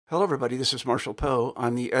Hello, everybody. This is Marshall Poe.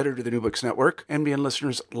 I'm the editor of the New Books Network. NBN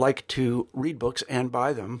listeners like to read books and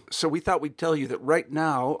buy them. So we thought we'd tell you that right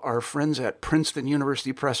now, our friends at Princeton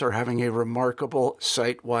University Press are having a remarkable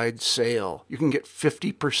site-wide sale. You can get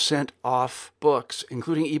 50% off books,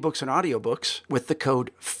 including ebooks and audiobooks, with the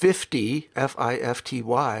code 50,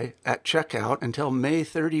 F-I-F-T-Y, at checkout until May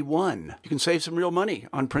 31. You can save some real money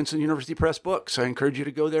on Princeton University Press books. I encourage you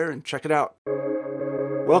to go there and check it out.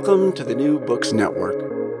 Welcome to the New Books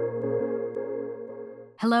Network.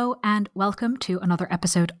 Hello and welcome to another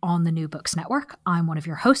episode on the New Books Network. I'm one of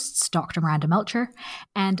your hosts, Dr. Miranda Melcher,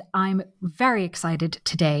 and I'm very excited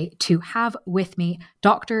today to have with me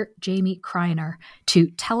Dr. Jamie Kreiner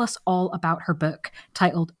to tell us all about her book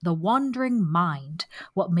titled The Wandering Mind,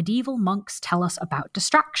 What Medieval Monks Tell Us About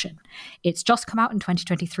Distraction. It's just come out in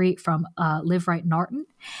 2023 from Live Wright Norton,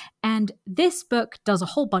 and this book does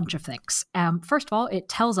a whole bunch of things. First of all, it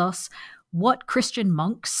tells us what Christian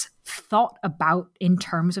monks thought about in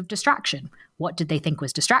terms of distraction. What did they think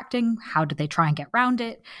was distracting? How did they try and get around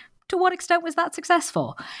it? To what extent was that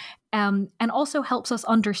successful? And also helps us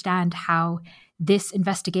understand how this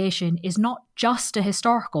investigation is not just a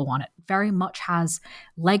historical one. It very much has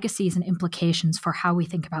legacies and implications for how we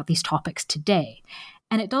think about these topics today.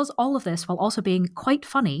 And it does all of this while also being quite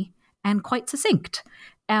funny and quite succinct.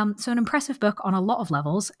 So an impressive book on a lot of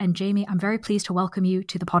levels. And Jamie, I'm very pleased to welcome you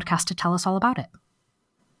to the podcast to tell us all about it.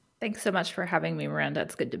 Thanks so much for having me, Miranda.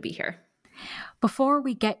 It's good to be here. Before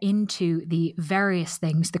we get into the various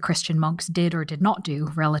things the Christian monks did or did not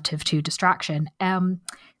do relative to distraction,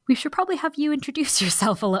 we should probably have you introduce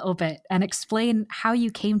yourself a little bit and explain how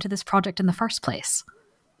you came to this project in the first place.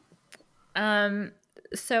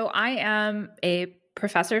 So I am a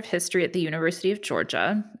professor of history at the University of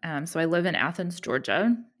Georgia. So I live in Athens,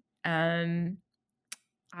 Georgia.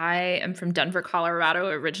 I am from Denver, Colorado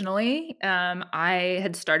originally. I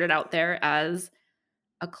had started out there as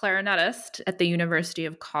a clarinetist at the University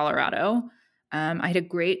of Colorado. I had a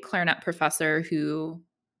great clarinet professor who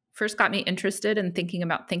first got me interested in thinking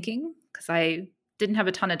about thinking, because I didn't have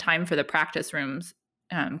a ton of time for the practice rooms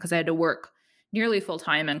because I had to work nearly full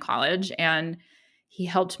time in college. And he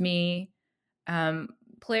helped me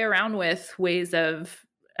play around with ways of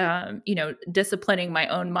disciplining my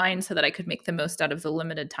own mind so that I could make the most out of the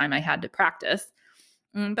limited time I had to practice.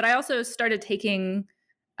 But I also started taking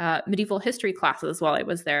medieval history classes while I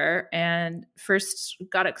was there, and first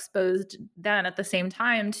got exposed then at the same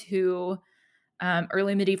time to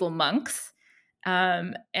early medieval monks.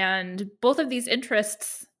 And both of these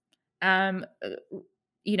interests, were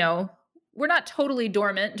not totally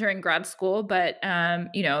dormant during grad school, but,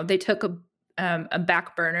 they took a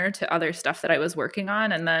back burner to other stuff that I was working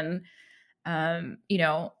on. And then,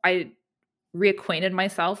 I reacquainted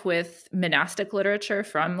myself with monastic literature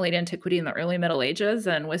from late antiquity and the early Middle Ages,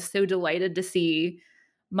 and was so delighted to see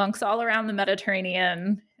monks all around the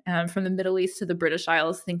Mediterranean, from the Middle East to the British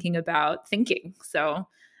Isles, thinking about thinking. So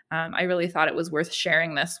I really thought it was worth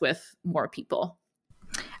sharing this with more people.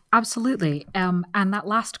 Absolutely. And that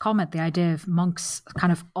last comment, the idea of monks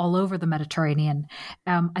kind of all over the Mediterranean,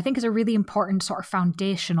 I think is a really important sort of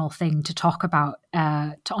foundational thing to talk about,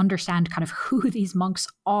 to understand kind of who these monks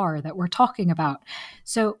are that we're talking about.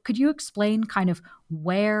 So could you explain kind of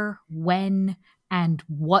where, when, and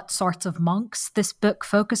what sorts of monks this book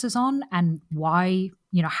focuses on, and why,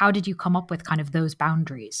 how did you come up with kind of those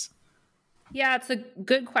boundaries? Yeah, it's a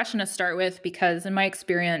good question to start with, because in my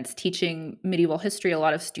experience teaching medieval history, a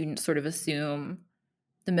lot of students sort of assume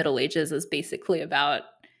the Middle Ages is basically about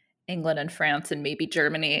England and France and maybe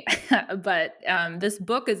Germany. But this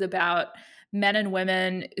book is about men and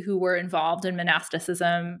women who were involved in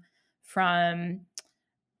monasticism from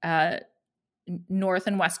North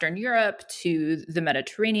and Western Europe to the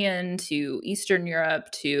Mediterranean, to Eastern Europe,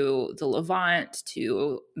 to the Levant,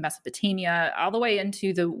 to Mesopotamia, all the way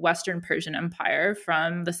into the Western Persian Empire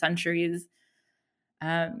from the centuries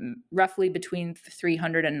roughly between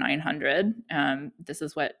 300 and 900. This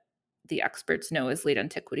is what the experts know as late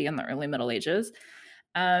antiquity and the early Middle Ages.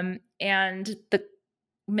 And the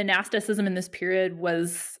monasticism in this period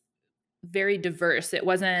was very diverse. It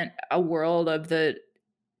wasn't a world of the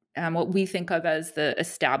what we think of as the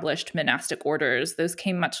established monastic orders. Those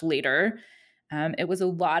came much later. It was a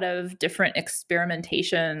lot of different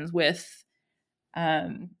experimentations with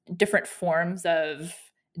different forms of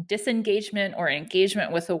disengagement or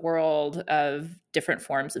engagement with the world, of different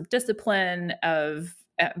forms of discipline, of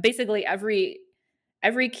basically every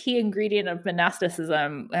key ingredient of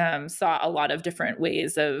monasticism saw a lot of different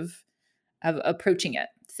ways of approaching it.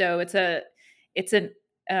 So it's an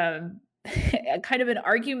a kind of an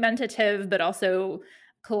argumentative, but also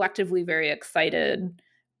collectively very excited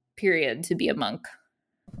period to be a monk.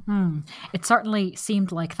 It certainly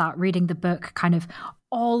seemed like that, reading the book, kind of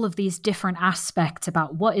all of these different aspects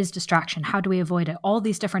about what is distraction, how do we avoid it, all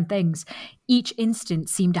these different things. Each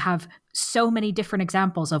instance seemed to have so many different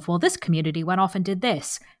examples of, well, this community went off and did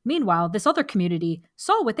this. Meanwhile, this other community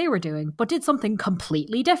saw what they were doing, but did something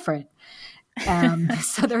completely different.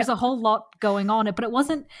 So there's a whole lot going on, but it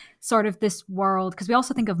wasn't sort of this world, because we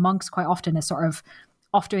also think of monks quite often as sort of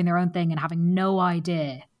off doing their own thing and having no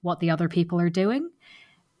idea what the other people are doing.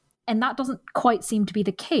 And that doesn't quite seem to be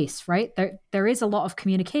the case, right? There is a lot of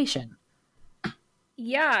communication.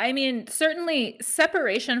 Yeah, I mean, certainly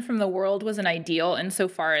separation from the world was an ideal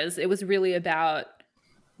insofar as it was really about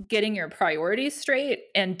getting your priorities straight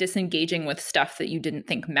and disengaging with stuff that you didn't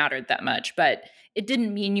think mattered that much. But it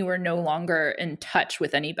didn't mean you were no longer in touch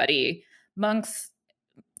with anybody. Monks,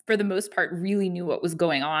 for the most part, really knew what was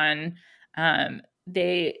going on.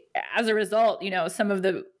 They, as a result, some of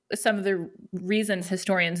the reasons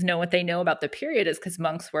historians know what they know about the period is because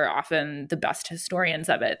monks were often the best historians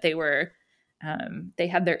of it. They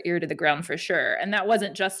had their ear to the ground for sure. And that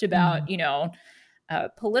wasn't just about,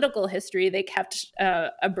 political history. They kept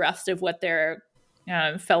abreast of what their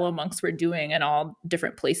fellow monks were doing in all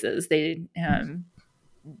different places. They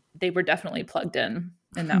were definitely plugged in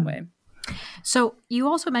that way. So you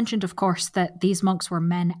also mentioned, of course, that these monks were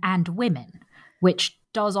men and women, which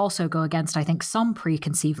does also go against, I think, some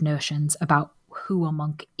preconceived notions about who a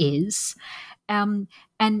monk is. And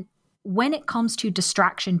when it comes to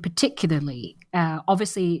distraction particularly,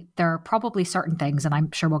 obviously there are probably certain things, and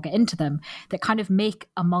I'm sure we'll get into them, that kind of make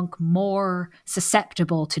a monk more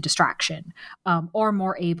susceptible to distraction, or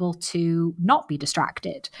more able to not be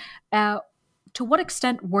distracted. To what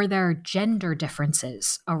extent were there gender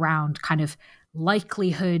differences around kind of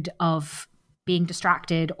likelihood of being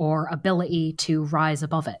distracted or ability to rise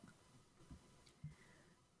above it?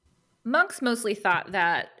 Monks mostly thought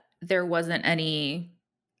that there wasn't any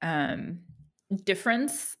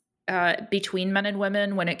difference between men and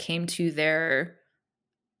women when it came to their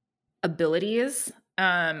abilities,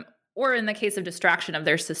 or in the case of distraction, of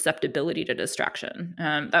their susceptibility to distraction.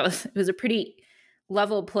 It was a pretty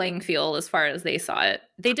level playing field as far as they saw it.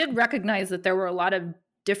 They did recognize that there were a lot of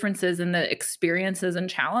differences in the experiences and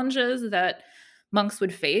challenges that monks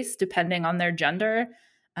would face depending on their gender.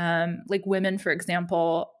 Like women, for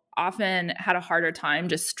example, often had a harder time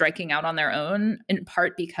just striking out on their own, in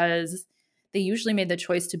part because they usually made the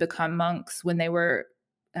choice to become monks when they were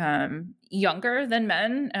younger than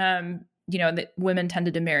men. Women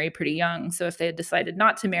tended to marry pretty young. So if they had decided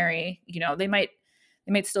not to marry, they might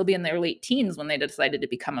still be in their late teens when they decided to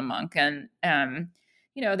become a monk. And,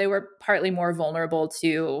 they were partly more vulnerable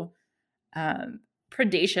to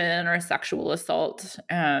predation or sexual assault,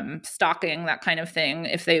 stalking, that kind of thing,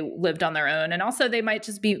 if they lived on their own. And also they might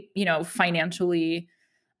just be, financially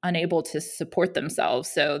unable to support themselves.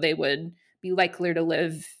 So they would be likelier to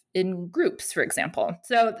live in groups, for example.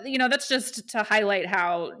 So, that's just to highlight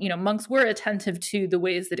how, monks were attentive to the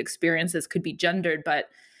ways that experiences could be gendered. But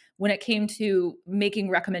when it came to making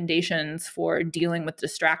recommendations for dealing with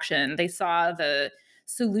distraction, they saw the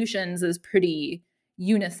solutions as pretty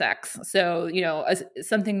unisex. So,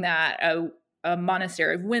 something that a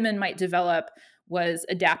monastery of women might develop was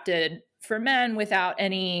adapted for men without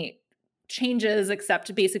any changes,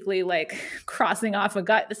 except basically like crossing off a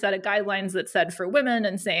set of guidelines that said for women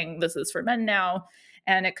and saying this is for men now.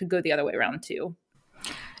 And it could go the other way around too.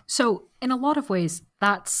 So in a lot of ways,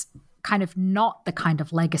 that's kind of not the kind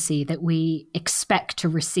of legacy that we expect to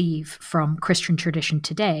receive from Christian tradition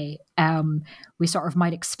today. We sort of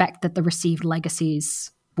might expect that the received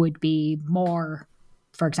legacies would be more,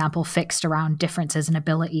 for example, fixed around differences in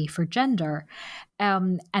ability for gender.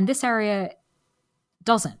 And this area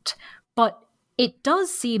doesn't. But it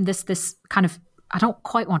does seem this kind of, I don't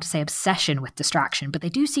quite want to say obsession with distraction, but they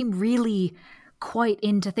do seem really quite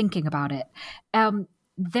into thinking about it.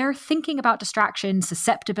 They're thinking about distraction,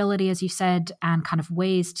 susceptibility, as you said, and kind of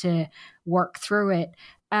ways to work through it.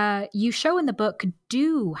 You show in the book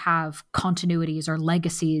do have continuities or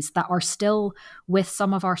legacies that are still with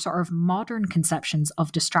some of our sort of modern conceptions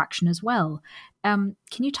of distraction as well. Can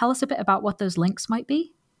you tell us a bit about what those links might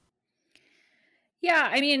be?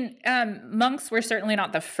 Yeah, I mean, monks were certainly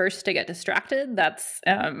not the first to get distracted. That's,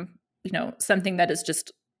 something that is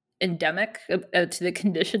just endemic to the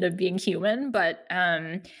condition of being human. But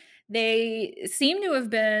they seem to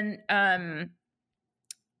have been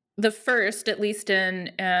the first, at least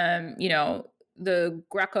in, the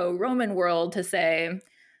Greco-Roman world, to say,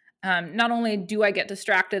 not only do I get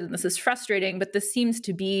distracted and this is frustrating, but this seems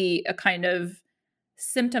to be a kind of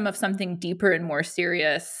symptom of something deeper and more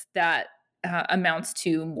serious that amounts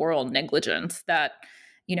to moral negligence. That,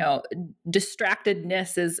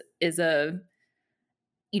 distractedness is a,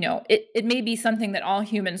 it may be something that all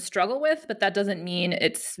humans struggle with, but that doesn't mean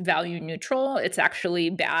it's value neutral. It's actually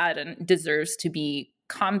bad and deserves to be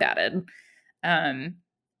combated.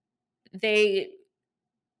 They,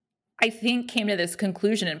 I think, came to this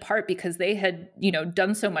conclusion in part because they had,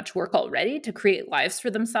 done so much work already to create lives for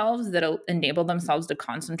themselves that enabled themselves to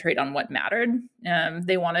concentrate on what mattered.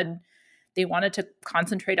 They wanted to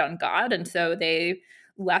concentrate on God, and so they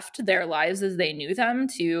left their lives as they knew them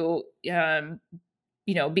to,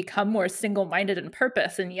 become more single-minded in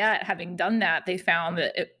purpose. And yet, having done that, they found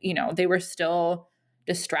that they were still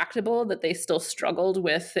distractible, that they still struggled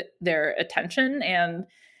with their attention, and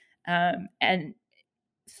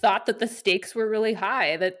thought that the stakes were really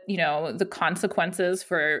high, that, the consequences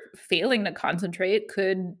for failing to concentrate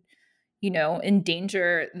could,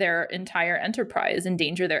 endanger their entire enterprise,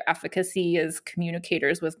 endanger their efficacy as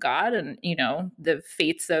communicators with God and, the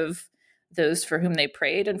fates of those for whom they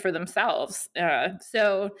prayed and for themselves.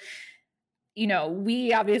 So,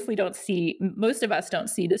 we obviously most of us don't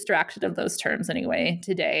see distraction in those terms anyway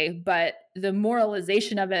today, but the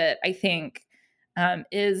moralization of it, I think,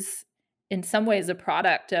 is in some ways a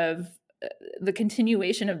product of the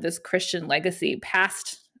continuation of this Christian legacy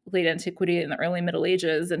past late antiquity and the early Middle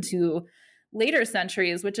Ages into later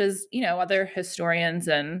centuries, which is, other historians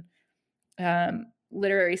and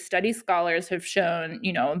literary study scholars have shown,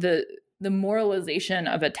 the moralization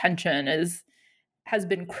of attention has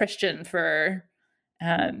been Christian for,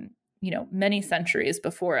 many centuries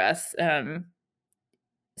before us.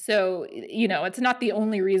 So, it's not the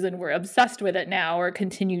only reason we're obsessed with it now or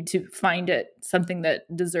continue to find it something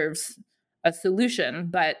that deserves a solution.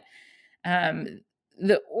 But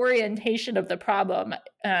the orientation of the problem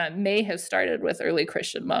may have started with early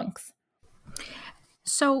Christian monks.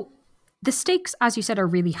 So the stakes, as you said, are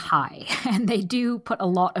really high, and they do put a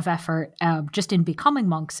lot of effort just in becoming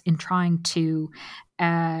monks in trying to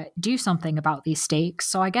do something about these stakes.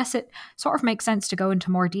 So I guess it sort of makes sense to go into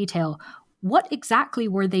more detail. What exactly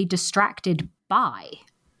were they distracted by?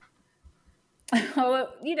 Oh,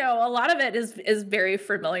 a lot of it is very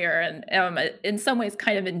familiar and in some ways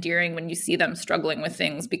kind of endearing when you see them struggling with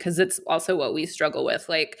things, because it's also what we struggle with.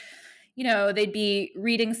 Like, they'd be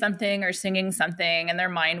reading something or singing something and their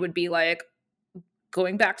mind would be like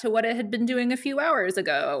going back to what it had been doing a few hours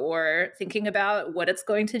ago, or thinking about what it's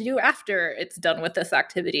going to do after it's done with this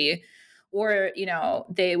activity. Or,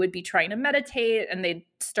 they would be trying to meditate and they'd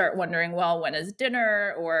start wondering, well, when is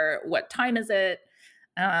dinner, or what time is it?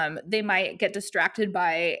 They might get distracted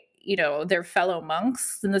by, their fellow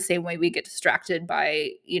monks in the same way we get distracted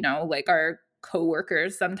by, like our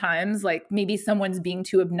coworkers sometimes. Like maybe someone's being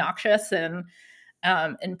too obnoxious in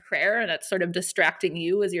prayer and it's sort of distracting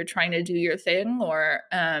you as you're trying to do your thing. Or,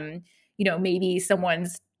 maybe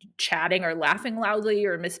someone's chatting or laughing loudly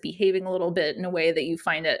or misbehaving a little bit in a way that you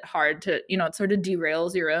find it hard to, it sort of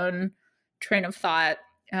derails your own train of thought.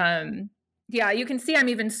 Yeah, you can see I'm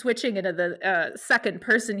even switching into the second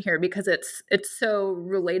person here because it's so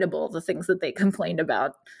relatable, the things that they complained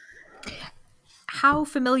about. How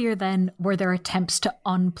familiar then were their attempts to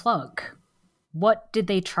unplug? What did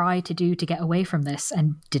they try to do to get away from this,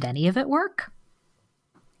 and did any of it work?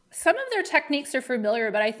 Some of their techniques are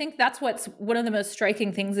familiar, but I think that's what's one of the most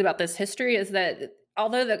striking things about this history is that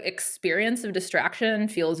although the experience of distraction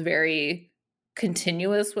feels very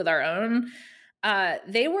continuous with our own,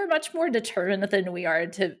 they were much more determined than we are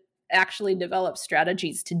to actually develop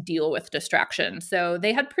strategies to deal with distraction. So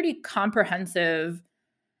they had pretty comprehensive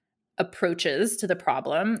approaches to the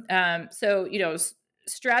problem. So,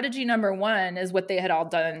 strategy number one is what they had all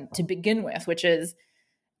done to begin with, which is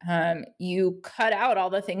you cut out all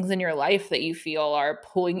the things in your life that you feel are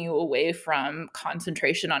pulling you away from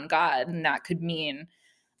concentration on God. And that could mean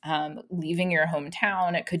leaving your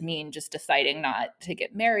hometown. It could mean just deciding not to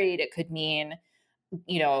get married. It could mean,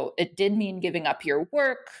 it did mean giving up your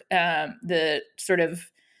work, the sort of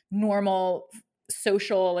normal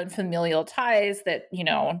social and familial ties that,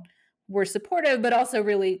 were supportive, but also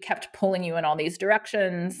really kept pulling you in all these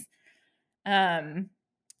directions. Then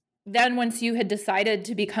once you had decided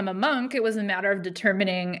to become a monk, it was a matter of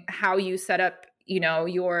determining how you set up,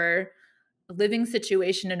 your living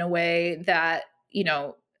situation in a way that,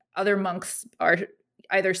 other monks are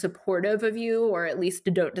either supportive of you or at least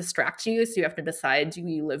don't distract you. So you have to decide, do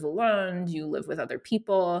you live alone? Do you live with other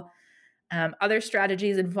people? Other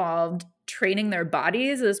strategies involved training their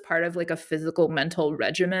bodies as part of like a physical mental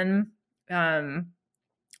regimen.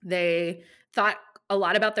 They thought a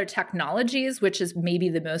lot about their technologies, which is maybe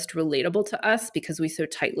the most relatable to us because we so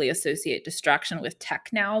tightly associate distraction with tech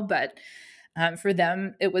now. But For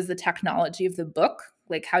them, it was the technology of the book.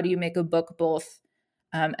 Like, how do you make a book both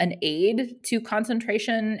an aid to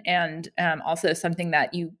concentration and also something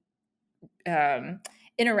that you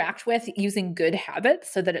interact with using good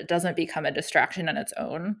habits so that it doesn't become a distraction on its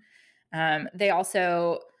own. They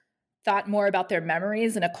also thought more about their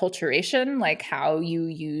memories and acculturation, like how you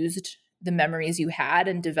used the memories you had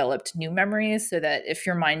and developed new memories so that if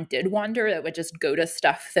your mind did wander, it would just go to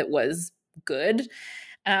stuff that was good.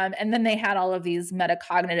 And then they had all of these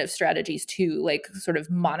metacognitive strategies too, like sort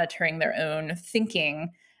of monitoring their own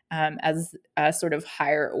thinking as a sort of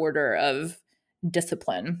higher order of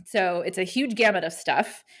discipline. So it's a huge gamut of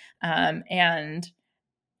stuff. And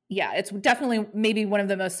yeah, it's definitely maybe one of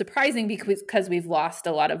the most surprising because we've lost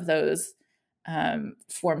a lot of those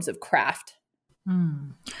forms of craft.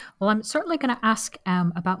 Well, I'm certainly going to ask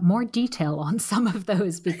about more detail on some of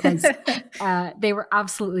those because they were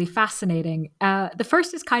absolutely fascinating. The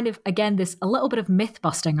first is kind of, again, this a little bit of myth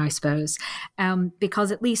busting, I suppose,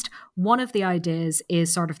 because at least one of the ideas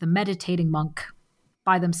is sort of the meditating monk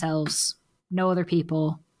by themselves, no other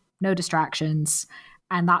people, no distractions.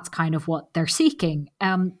 And that's kind of what they're seeking.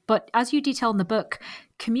 But as you detail in the book,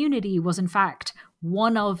 community was in fact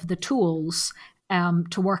one of the tools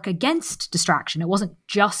to work against distraction. It wasn't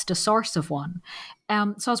just a source of one.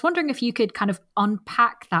 So I was wondering if you could kind of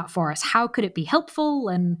unpack that for us. How could it be helpful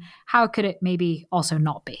and how could it maybe also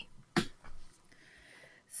not be?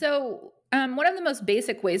 So one of the most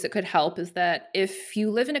basic ways it could help is that if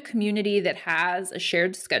you live in a community that has a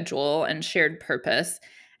shared schedule and shared purpose,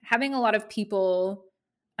 having a lot of people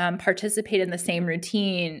participate in the same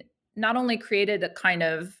routine not only created a kind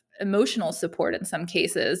of emotional support in some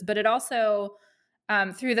cases, but it also,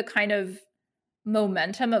 through the kind of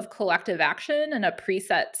momentum of collective action and a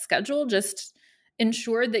preset schedule, just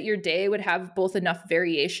ensured that your day would have both enough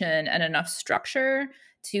variation and enough structure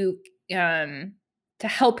to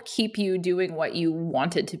help keep you doing what you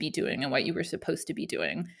wanted to be doing and what you were supposed to be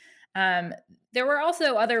doing. There were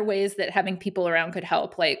also other ways that having people around could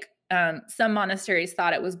help, like some monasteries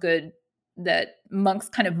thought it was good that monks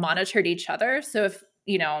kind of monitored each other. So if,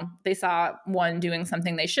 they saw one doing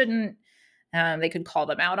something they shouldn't, they could call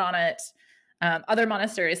them out on it. Other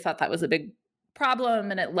monasteries thought that was a big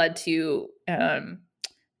problem and it led to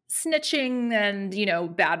snitching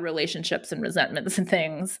and, bad relationships and resentments and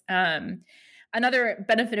things. Another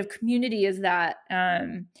benefit of community is that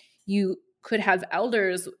you could have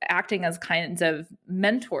elders acting as kinds of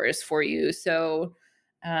mentors for you. So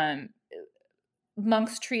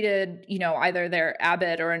monks treated, either their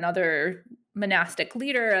abbot or another monastic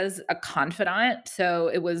leader as a confidant. So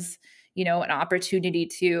it was, an opportunity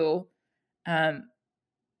to,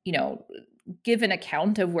 give an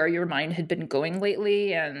account of where your mind had been going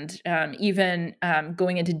lately and even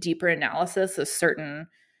going into deeper analysis of certain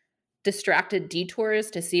distracted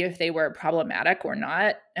detours to see if they were problematic or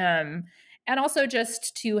not. And also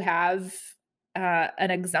just to have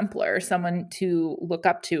an exemplar, someone to look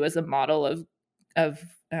up to as a model of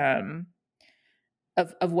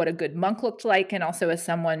what a good monk looked like, and also as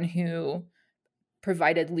someone who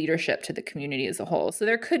provided leadership to the community as a whole. So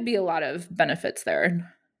there could be a lot of benefits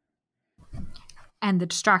there. And the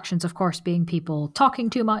distractions, of course, being people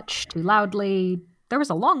talking too much, too loudly. There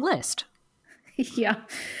was a long list. Yeah.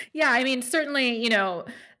 I mean, certainly,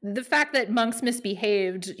 the fact that monks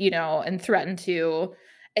misbehaved, and threatened to,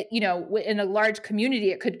 in a large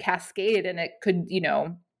community, it could cascade and it could,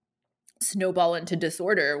 snowball into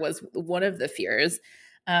disorder was one of the fears.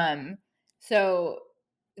 So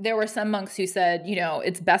there were some monks who said,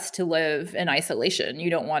 it's best to live in isolation. You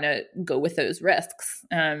don't want to go with those risks.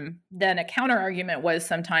 Then a counter argument was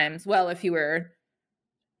sometimes, well, if you were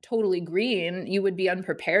totally green, you would be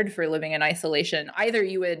unprepared for living in isolation. Either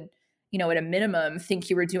you would, at a minimum, think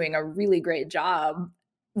you were doing a really great job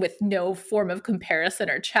with no form of comparison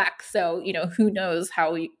or check. So, who knows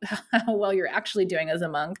how well you're actually doing as a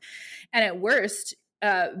monk. And at worst,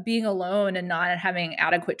 being alone and not having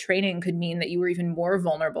adequate training could mean that you were even more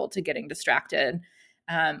vulnerable to getting distracted,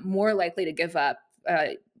 more likely to give up,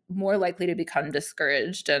 more likely to become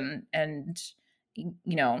discouraged and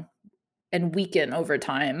weaken over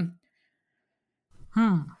time.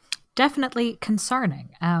 Definitely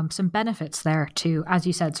concerning. Some benefits there to, as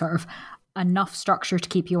you said, sort of enough structure to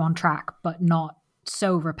keep you on track, but not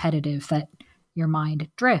so repetitive that your mind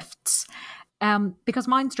drifts. Because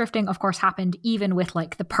mind's drifting, of course, happened even with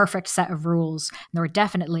like the perfect set of rules. There were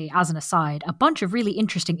definitely, as an aside, a bunch of really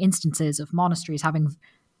interesting instances of monasteries having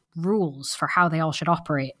rules for how they all should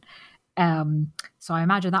operate. So I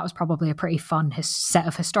imagine that was probably a pretty fun set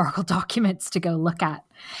of historical documents to go look at.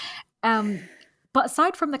 But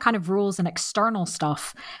aside from the kind of rules and external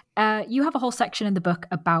stuff, you have a whole section in the book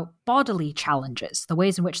about bodily challenges, the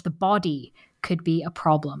ways in which the body could be a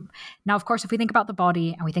problem. Now, of course, if we think about the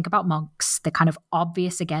body and we think about monks, the kind of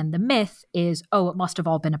obvious, again, the myth is, oh, it must have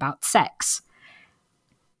all been about sex.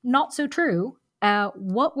 Not so true.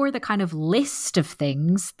 What were the kind of list of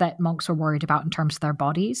things that monks were worried about in terms of their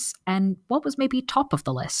bodies? And what was maybe top of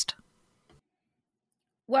the list?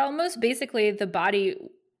 Well, most basically, the body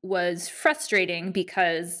was frustrating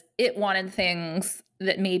because it wanted things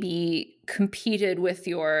that maybe competed with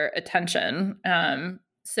your attention.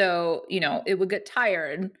 So, it would get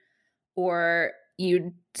tired, or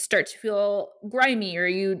you'd start to feel grimy, or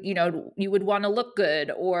you would want to look good,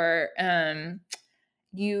 or there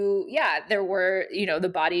were,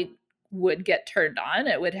 the body would get turned on.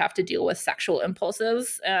 It would have to deal with sexual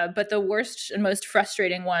impulses. But the worst and most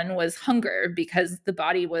frustrating one was hunger, because the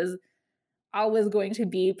body was always going to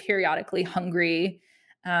be periodically hungry.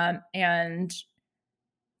 And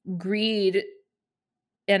greed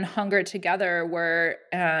and hunger together were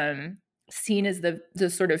seen as the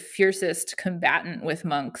sort of fiercest combatant with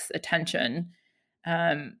monks' attention.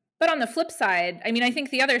 But on the flip side, I think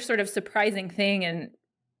the other sort of surprising thing in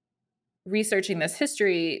researching this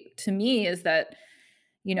history to me is that,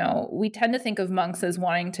 we tend to think of monks as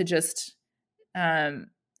wanting to just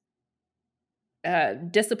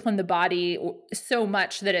discipline the body so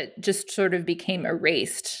much that it just sort of became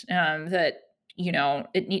erased, that,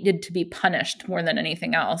 it needed to be punished more than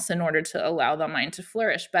anything else in order to allow the mind to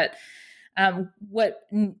flourish. But what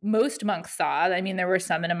most monks saw, there were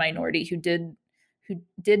some in a minority who did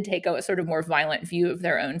take a sort of more violent view of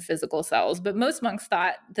their own physical selves. But most monks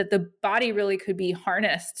thought that the body really could be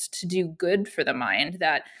harnessed to do good for the mind,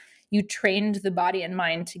 that you trained the body and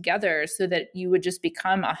mind together so that you would just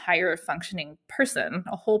become a higher functioning person,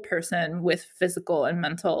 a whole person with physical and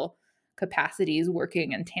mental capacities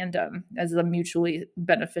working in tandem as a mutually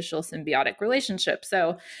beneficial symbiotic relationship.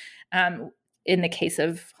 So, in the case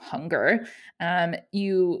of hunger,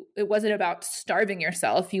 it wasn't about starving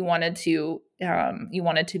yourself. You wanted to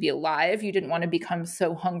be alive. You didn't want to become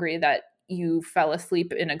so hungry that you fell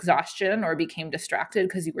asleep in exhaustion or became distracted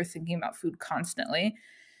because you were thinking about food constantly.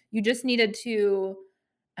 You just needed to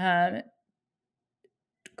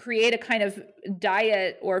create a kind of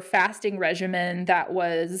diet or fasting regimen that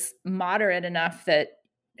was moderate enough that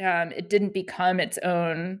it didn't become its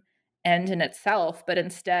own end in itself, but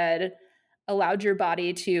instead allowed your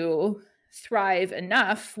body to thrive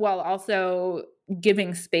enough while also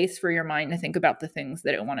giving space for your mind to think about the things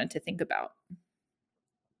that it wanted to think about.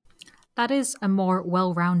 That is a more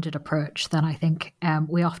well-rounded approach than I think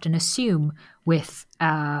we often assume with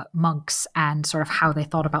monks and sort of how they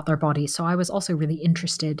thought about their bodies. So I was also really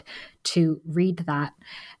interested to read that.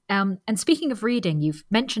 And speaking of reading, you've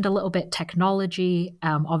mentioned a little bit technology,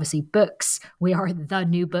 obviously books. We are the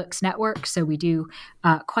New Books Network, so we do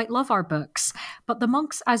quite love our books. But the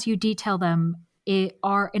monks, as you detail them,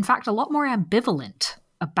 are in fact a lot more ambivalent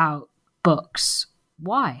about books.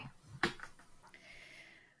 Why?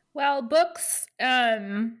 Well, books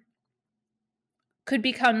could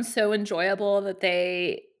become so enjoyable that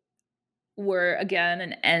they were, again,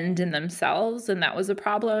 an end in themselves, and that was a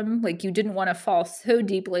problem. Like, you didn't want to fall so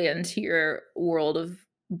deeply into your world of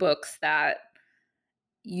books that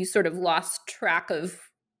you sort of lost track of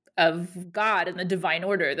God and the divine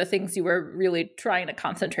order, the things you were really trying to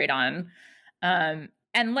concentrate on. And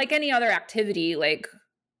like any other activity, like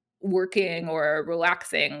working or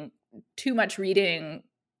relaxing, too much reading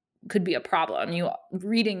could be a problem.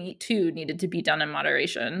 Reading too needed to be done in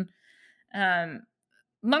moderation.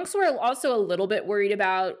 Monks were also a little bit worried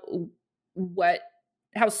about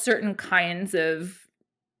how certain kinds of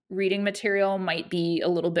reading material might be a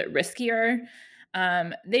little bit riskier.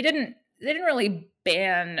 They didn't really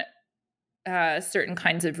ban certain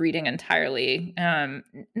kinds of reading entirely.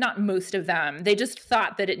 Not most of them. They just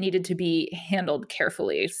thought that it needed to be handled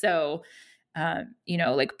carefully. So,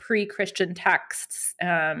 like pre-Christian texts,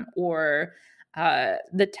 or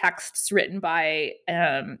the texts written by,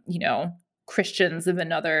 Christians of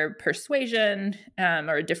another persuasion,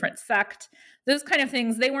 or a different sect, those kind of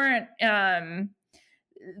things, they weren't,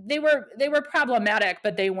 they were problematic,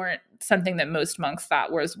 but they weren't something that most monks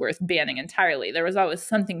thought was worth banning entirely. There was always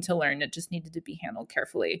something to learn. It just needed to be handled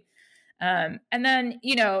carefully. And then,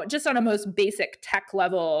 just on a most basic tech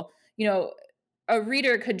level, a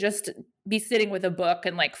reader could just be sitting with a book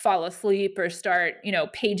and like fall asleep, or start,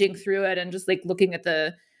 paging through it and just like looking at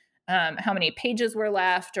the how many pages were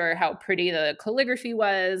left or how pretty the calligraphy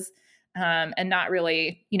was, and not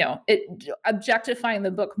really, objectifying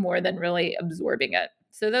the book more than really absorbing it.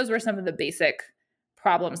 So those were some of the basic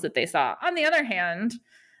problems that they saw. On the other hand,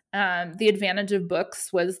 the advantage of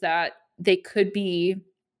books was that they could be,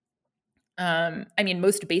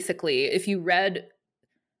 most basically, if you read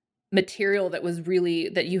material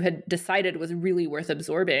that you had decided was really worth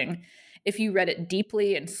absorbing, if you read it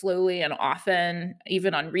deeply and slowly and often,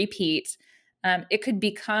 even on repeat, it could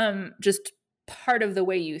become just part of the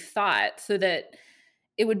way you thought, so that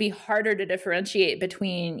it would be harder to differentiate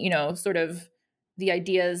between, sort of the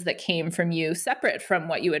ideas that came from you separate from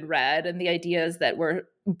what you had read and the ideas that were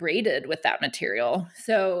braided with that material.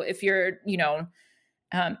 So if you're,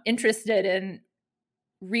 interested in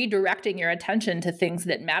redirecting your attention to things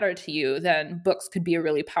that matter to you, then books could be a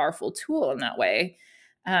really powerful tool in that way.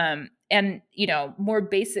 And, more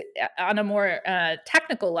basic, on a more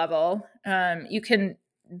technical level, you can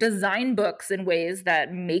design books in ways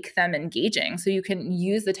that make them engaging. So you can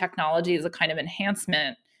use the technology as a kind of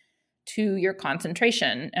enhancement to your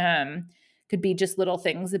concentration. Could be just little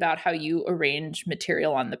things about how you arrange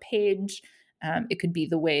material on the page. It could be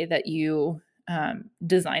the way that you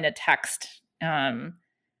design a text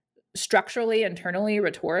structurally, internally,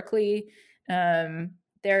 rhetorically.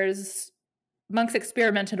 Monks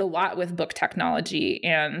experimented a lot with book technology,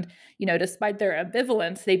 and, despite their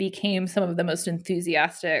ambivalence, they became some of the most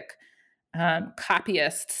enthusiastic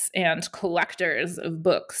copyists and collectors of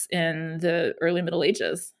books in the early Middle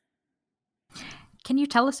Ages. Can you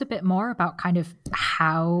tell us a bit more about kind of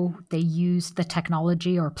how they used the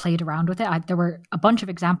technology or played around with it? There were a bunch of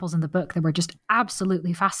examples in the book that were just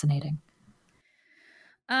absolutely fascinating.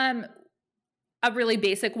 A really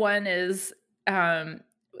basic one is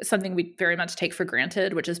something we very much take for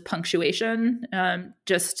granted, which is punctuation.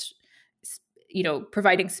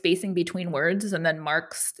 Providing spacing between words, and then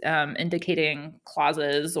marks indicating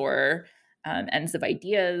clauses or ends of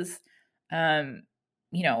ideas.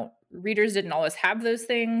 Readers didn't always have those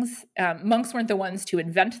things. Monks weren't the ones to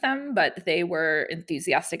invent them, but they were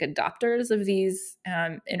enthusiastic adopters of these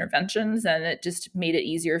interventions, and it just made it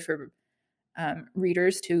easier for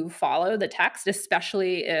readers to follow the text,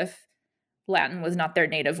 especially if Latin was not their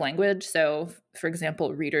native language. So, for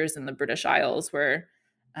example, readers in the British Isles were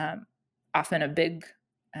often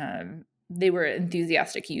they were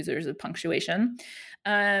enthusiastic users of punctuation.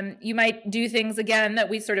 You might do things, again, that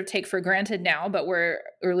we sort of take for granted now, but were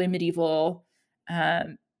early medieval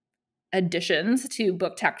additions to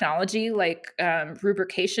book technology, like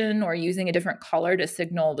rubrication, or using a different color to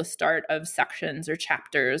signal the start of sections or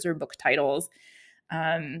chapters or book titles.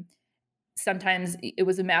 Sometimes it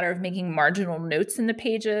was a matter of making marginal notes in the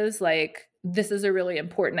pages, like, this is a really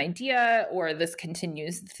important idea, or this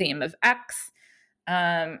continues the theme of X.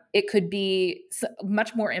 It could be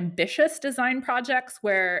much more ambitious design projects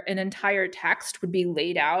where an entire text would be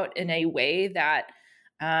laid out in a way that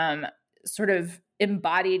sort of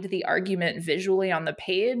embodied the argument visually on the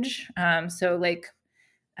page.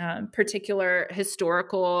 Particular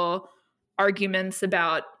historical arguments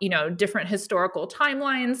about, different historical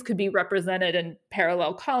timelines could be represented in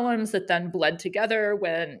parallel columns that then bled together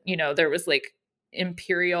when, there was like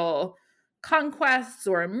imperial conquests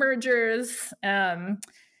or mergers. They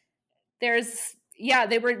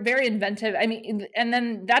were very inventive. And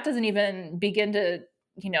then that doesn't even begin to,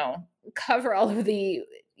 cover all of the,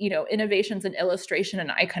 innovations in illustration and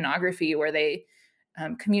iconography, where they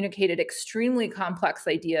communicated extremely complex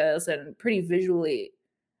ideas in pretty visually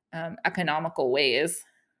economical ways.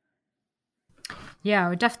 Yeah, I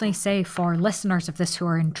would definitely say, for listeners of this who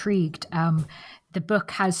are intrigued, the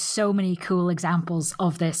book has so many cool examples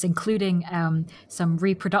of this, including some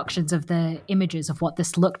reproductions of the images of what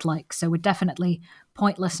this looked like. So would definitely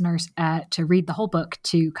point listeners to read the whole book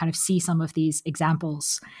to kind of see some of these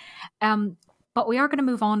examples. But we are going to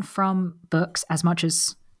move on from books, as much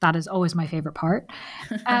as that is always my favorite part.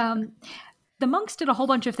 The monks did a whole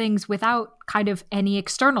bunch of things without kind of any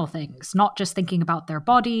external things, not just thinking about their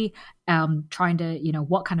body, trying to,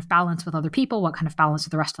 what kind of balance with other people, what kind of balance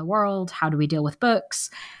with the rest of the world, how do we deal with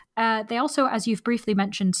books. They also, as you've briefly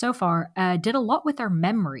mentioned so far, did a lot with their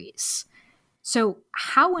memories. So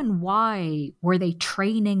how and why were they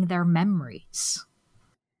training their memories?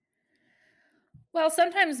 Well,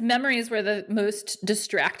 sometimes memories were the most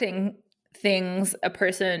distracting things a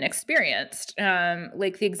person experienced.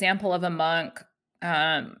 Like the example of a monk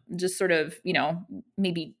just sort of,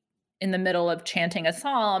 maybe in the middle of chanting a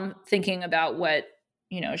psalm, thinking about what,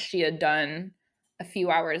 she had done a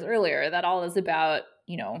few hours earlier. That all is about,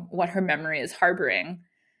 what her memory is harboring.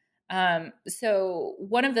 So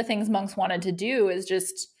one of the things monks wanted to do is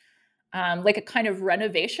just like a kind of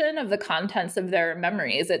renovation of the contents of their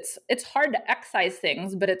memories. It's hard to excise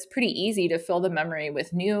things, but it's pretty easy to fill the memory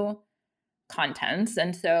with new contents.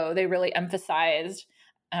 And so they really emphasized,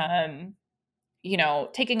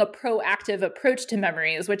 taking a proactive approach to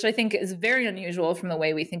memories, which I think is very unusual from the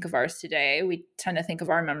way we think of ours today. We tend to think of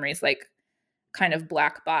our memories like kind of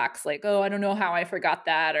black box, like, oh, I don't know how I forgot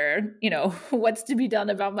that, or, what's to be done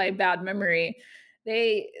about my bad memory.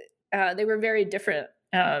 They were very different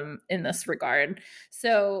in this regard.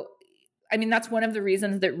 So, I mean, that's one of the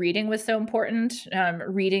reasons that reading was so important.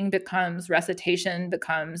 Reading becomes recitation,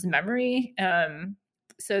 becomes memory.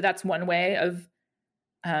 So that's one way of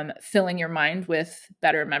filling your mind with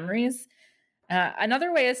better memories.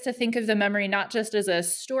 Another way is to think of the memory not just as a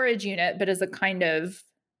storage unit, but as a kind of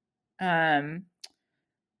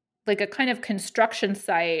like a kind of construction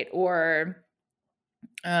site or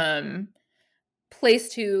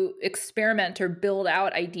place to experiment or build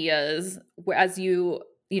out ideas as you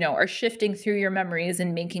are shifting through your memories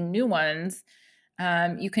and making new ones.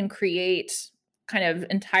 You can create kind of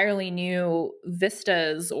entirely new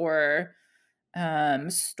vistas or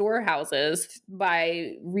storehouses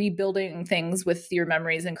by rebuilding things with your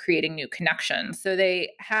memories and creating new connections. So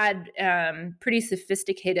they had pretty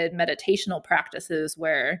sophisticated meditational practices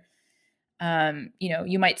where,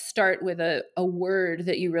 you might start with a word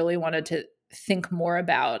that you really wanted to think more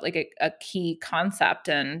about, like a key concept.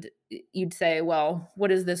 And you'd say, well, what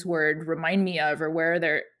does this word remind me of? Or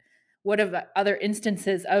what other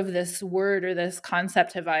instances of this word or this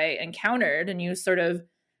concept have I encountered? And you sort of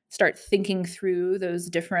start thinking through those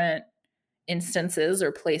different instances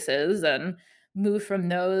or places and move from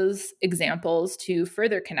those examples to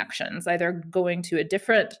further connections, either going to a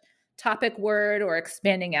different topic word or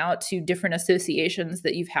expanding out to different associations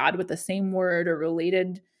that you've had with the same word or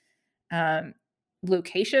related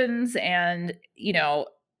locations. And,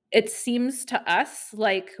 it seems to us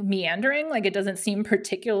like meandering, like it doesn't seem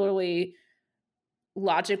particularly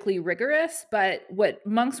logically rigorous, but what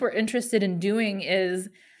monks were interested in doing is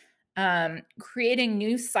creating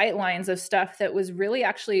new sight lines of stuff that was really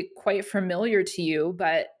actually quite familiar to you.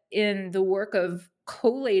 But in the work of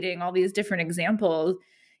collating all these different examples,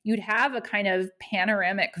 you'd have a kind of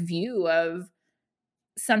panoramic view of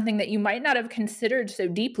something that you might not have considered so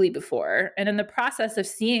deeply before. And in the process of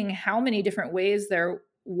seeing how many different ways there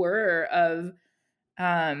were of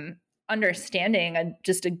understanding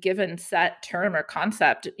just a given set term or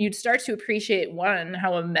concept, you'd start to appreciate, one,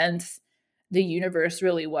 how immense the universe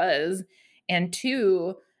really was, and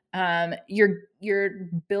two, you're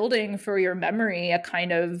building for your memory a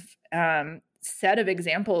kind of set of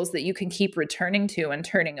examples that you can keep returning to and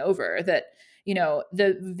turning over, that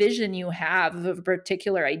the vision you have of a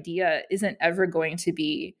particular idea isn't ever going to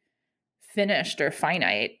be finished or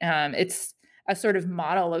finite. It's a sort of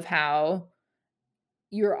model of how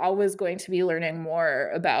you're always going to be learning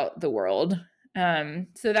more about the world.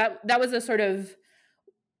 So that was a sort of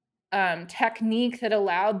technique that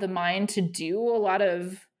allowed the mind to do a lot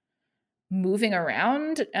of moving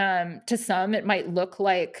around. To some, it might look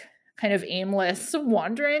like kind of aimless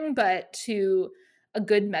wandering, but to a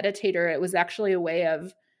good meditator, it was actually a way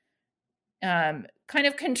of kind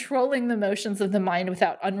of controlling the motions of the mind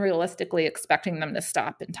without unrealistically expecting them to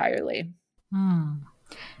stop entirely.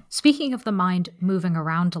 Speaking of the mind moving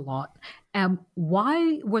around a lot,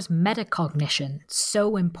 why was metacognition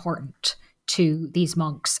so important to these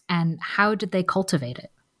monks, and how did they cultivate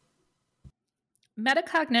it?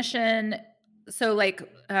 Metacognition, so like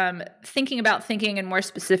thinking about thinking, and more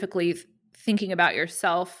specifically thinking about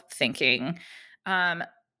yourself thinking,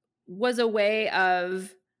 was a way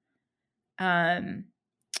of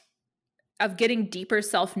getting deeper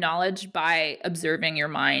self-knowledge by observing your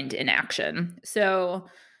mind in action. So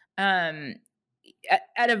at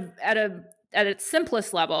its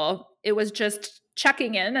simplest level, it was just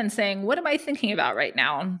checking in and saying, what am I thinking about right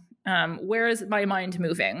now? Where is my mind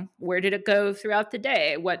moving? Where did it go throughout the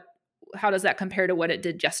day? How does that compare to what it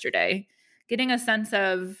did yesterday? Getting a sense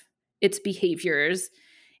of its behaviors.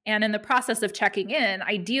 And in the process of checking in,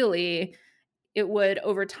 ideally, it would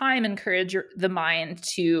over time encourage the mind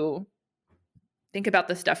to think about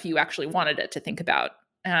the stuff you actually wanted it to think about.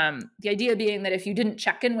 The idea being that if you didn't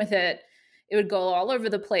check in with it, it would go all over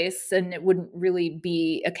the place and it wouldn't really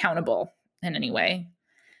be accountable in any way.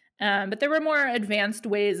 But there were more advanced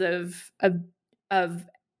ways of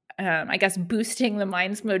I guess, boosting the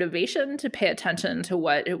mind's motivation to pay attention to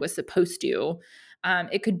what it was supposed to.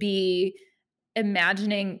 It could be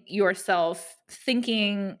imagining yourself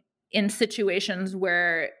thinking in situations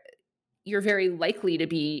where you're very likely to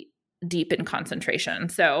be deep in concentration.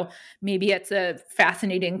 So maybe it's a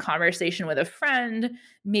fascinating conversation with a friend.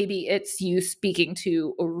 Maybe it's you speaking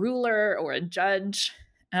to a ruler or a judge.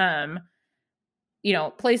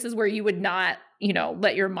 Places where you would not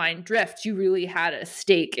let your mind drift. You really had a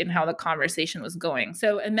stake in how the conversation was going.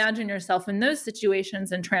 So imagine yourself in those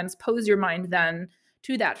situations and transpose your mind then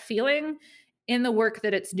to that feeling in the work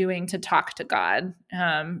that it's doing to talk to God,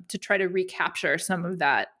 to try to recapture some of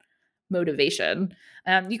that motivation.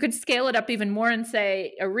 You could scale it up even more and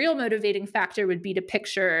say a real motivating factor would be to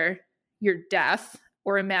picture your death,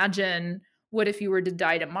 or imagine, what if you were to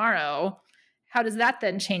die tomorrow? How does that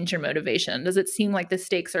then change your motivation? Does it seem like the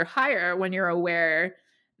stakes are higher when you're aware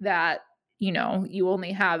that, you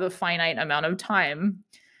only have a finite amount of time?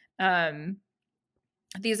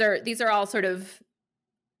 These are all sort of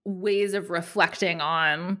ways of reflecting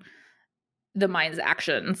on the mind's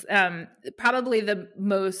actions. Probably the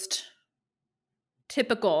most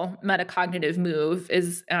typical metacognitive move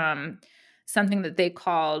is something that they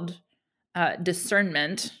called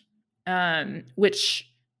discernment, which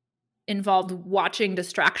involved watching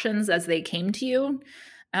distractions as they came to you,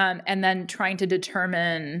 and then trying to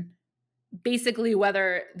determine basically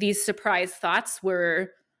whether these surprise thoughts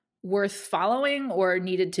were worth following or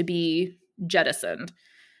needed to be jettisoned.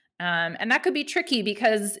 And that could be tricky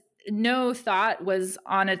because no thought was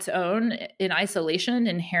on its own in isolation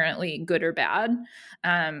inherently good or bad.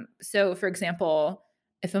 So, for example,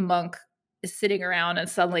 if a monk is sitting around and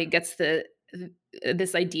suddenly gets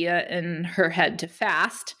this idea in her head to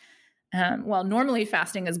fast, well, normally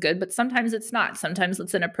fasting is good, but sometimes it's not. Sometimes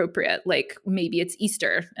it's inappropriate. Like maybe it's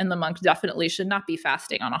Easter and the monk definitely should not be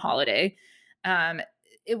fasting on a holiday.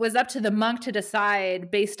 It was up to the monk to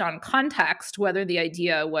decide based on context whether the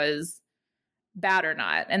idea was bad or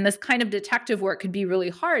not. And this kind of detective work could be really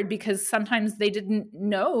hard because sometimes they didn't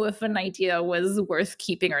know if an idea was worth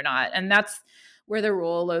keeping or not. And that's where the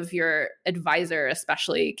role of your advisor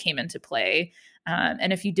especially came into play.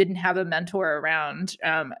 And if you didn't have a mentor around,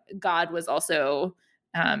 God was also,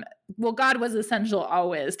 God was essential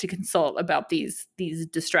always to consult about these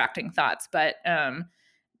distracting thoughts, but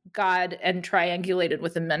God and triangulated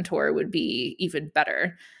with a mentor would be even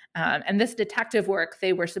better. And this detective work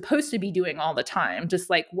they were supposed to be doing all the time, just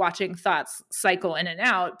like watching thoughts cycle in and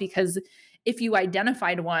out, because if you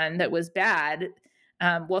identified one that was bad,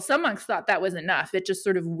 some monks thought that was enough. It just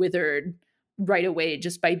sort of withered right away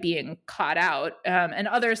just by being caught out. And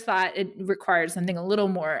others thought it required something a little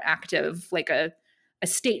more active, like a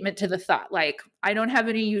statement to the thought, like, I don't have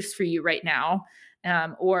any use for you right now,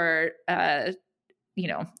 or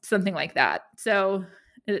something like that. So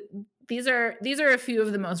these are a few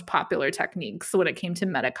of the most popular techniques when it came to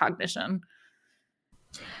metacognition.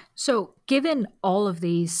 So given all of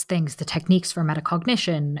these things, the techniques for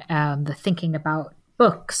metacognition, the thinking about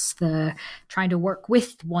books, the trying to work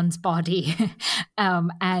with one's body,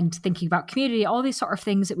 and thinking about community, all these sort of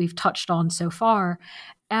things that we've touched on so far,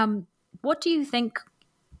 what do you think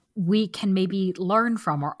we can maybe learn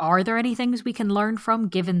from, or are there any things we can learn from,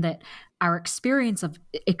 given that our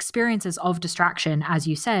experiences of distraction, as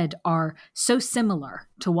you said, are so similar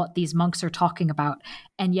to what these monks are talking about,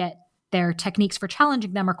 and yet their techniques for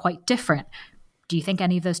challenging them are quite different? Do you think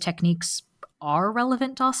any of those techniques are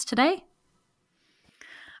relevant to us today?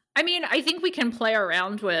 I mean, I think we can play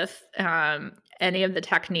around with any of the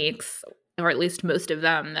techniques, or at least most of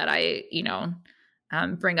them that I,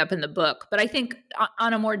 bring up in the book. But I think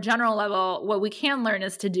on a more general level, what we can learn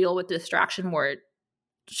is to deal with distraction more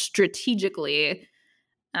strategically.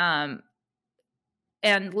 And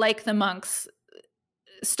like the monks,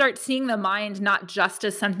 start seeing the mind not just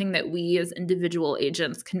as something that we as individual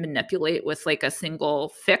agents can manipulate with like a single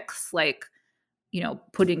fix, like,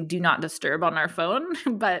 putting do not disturb on our phone,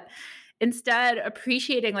 but instead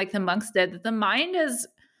appreciating, like the monks did, that the mind is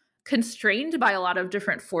constrained by a lot of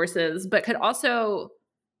different forces, but could also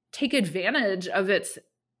take advantage of its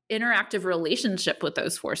interactive relationship with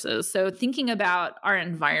those forces. So thinking about our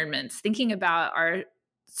environments, thinking about our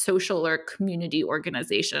social or community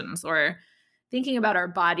organizations, or thinking about our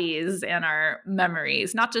bodies and our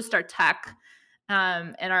memories, not just our tech,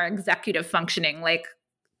 and our executive functioning, like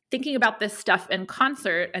thinking about this stuff in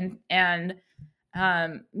concert, and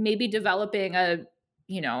maybe developing a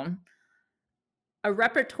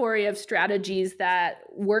repertory of strategies that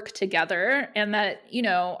work together, and that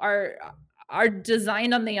are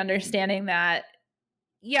designed on the understanding that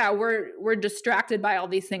we're distracted by all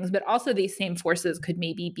these things, but also these same forces could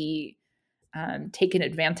maybe be taken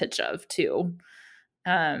advantage of too.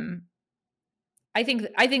 I think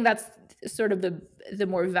that's sort of the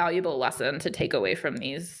more valuable lesson to take away from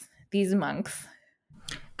these monks.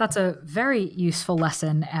 That's a very useful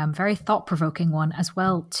lesson, very thought-provoking one as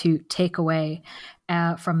well to take away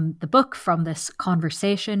from the book, from this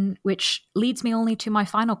conversation, which leads me only to my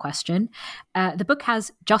final question. The book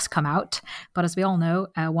has just come out, but as we all know,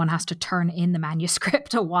 one has to turn in the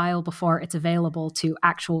manuscript a while before it's available to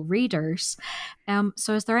actual readers.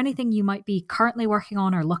 So is there anything you might be currently working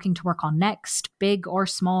on or looking to work on next, big or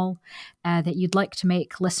small, that you'd like to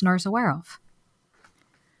make listeners aware of?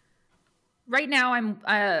 Right now, I'm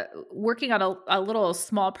working on a little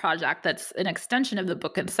small project that's an extension of the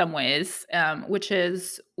book in some ways, which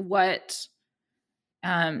is what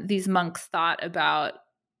these monks thought about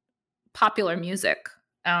popular music.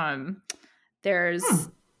 There's,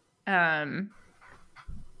 I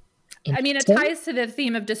mean, it ties to the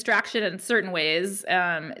theme of distraction in certain ways.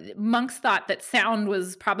 Monks thought that sound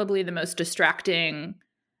was probably the most distracting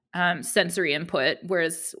sensory input,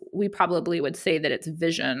 whereas we probably would say that it's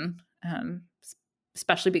vision.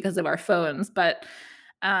 Especially because of our phones. But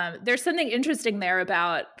there's something interesting there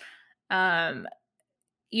about, why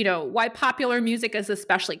popular music is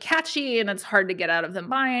especially catchy and it's hard to get out of the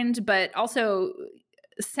mind, but also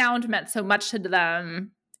sound meant so much to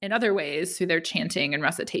them in other ways through their chanting and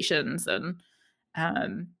recitations and,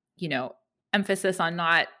 emphasis on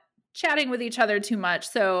not chatting with each other too much.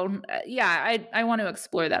 So, I want to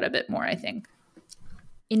explore that a bit more, I think.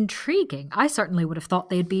 Intriguing. I certainly would have thought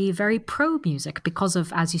they'd be very pro music because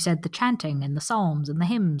of, as you said, the chanting and the psalms and the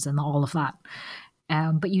hymns and all of that.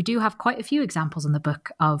 But you do have quite a few examples in the book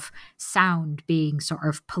of sound being sort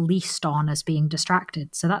of policed on as being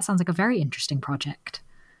distracted. So that sounds like a very interesting project.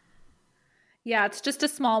 Yeah, it's just a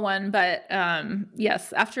small one. But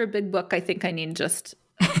yes, after a big book, I think I need just,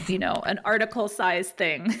 an article-sized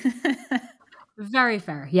thing. Very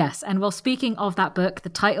fair, yes. And well, speaking of that book, the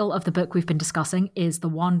title of the book we've been discussing is The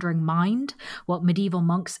Wandering Mind, What Medieval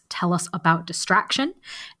Monks Tell Us About Distraction.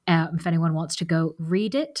 If anyone wants to go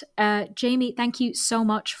read it. Jamie, thank you so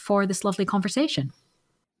much for this lovely conversation.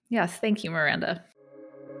 Yes, thank you, Miranda.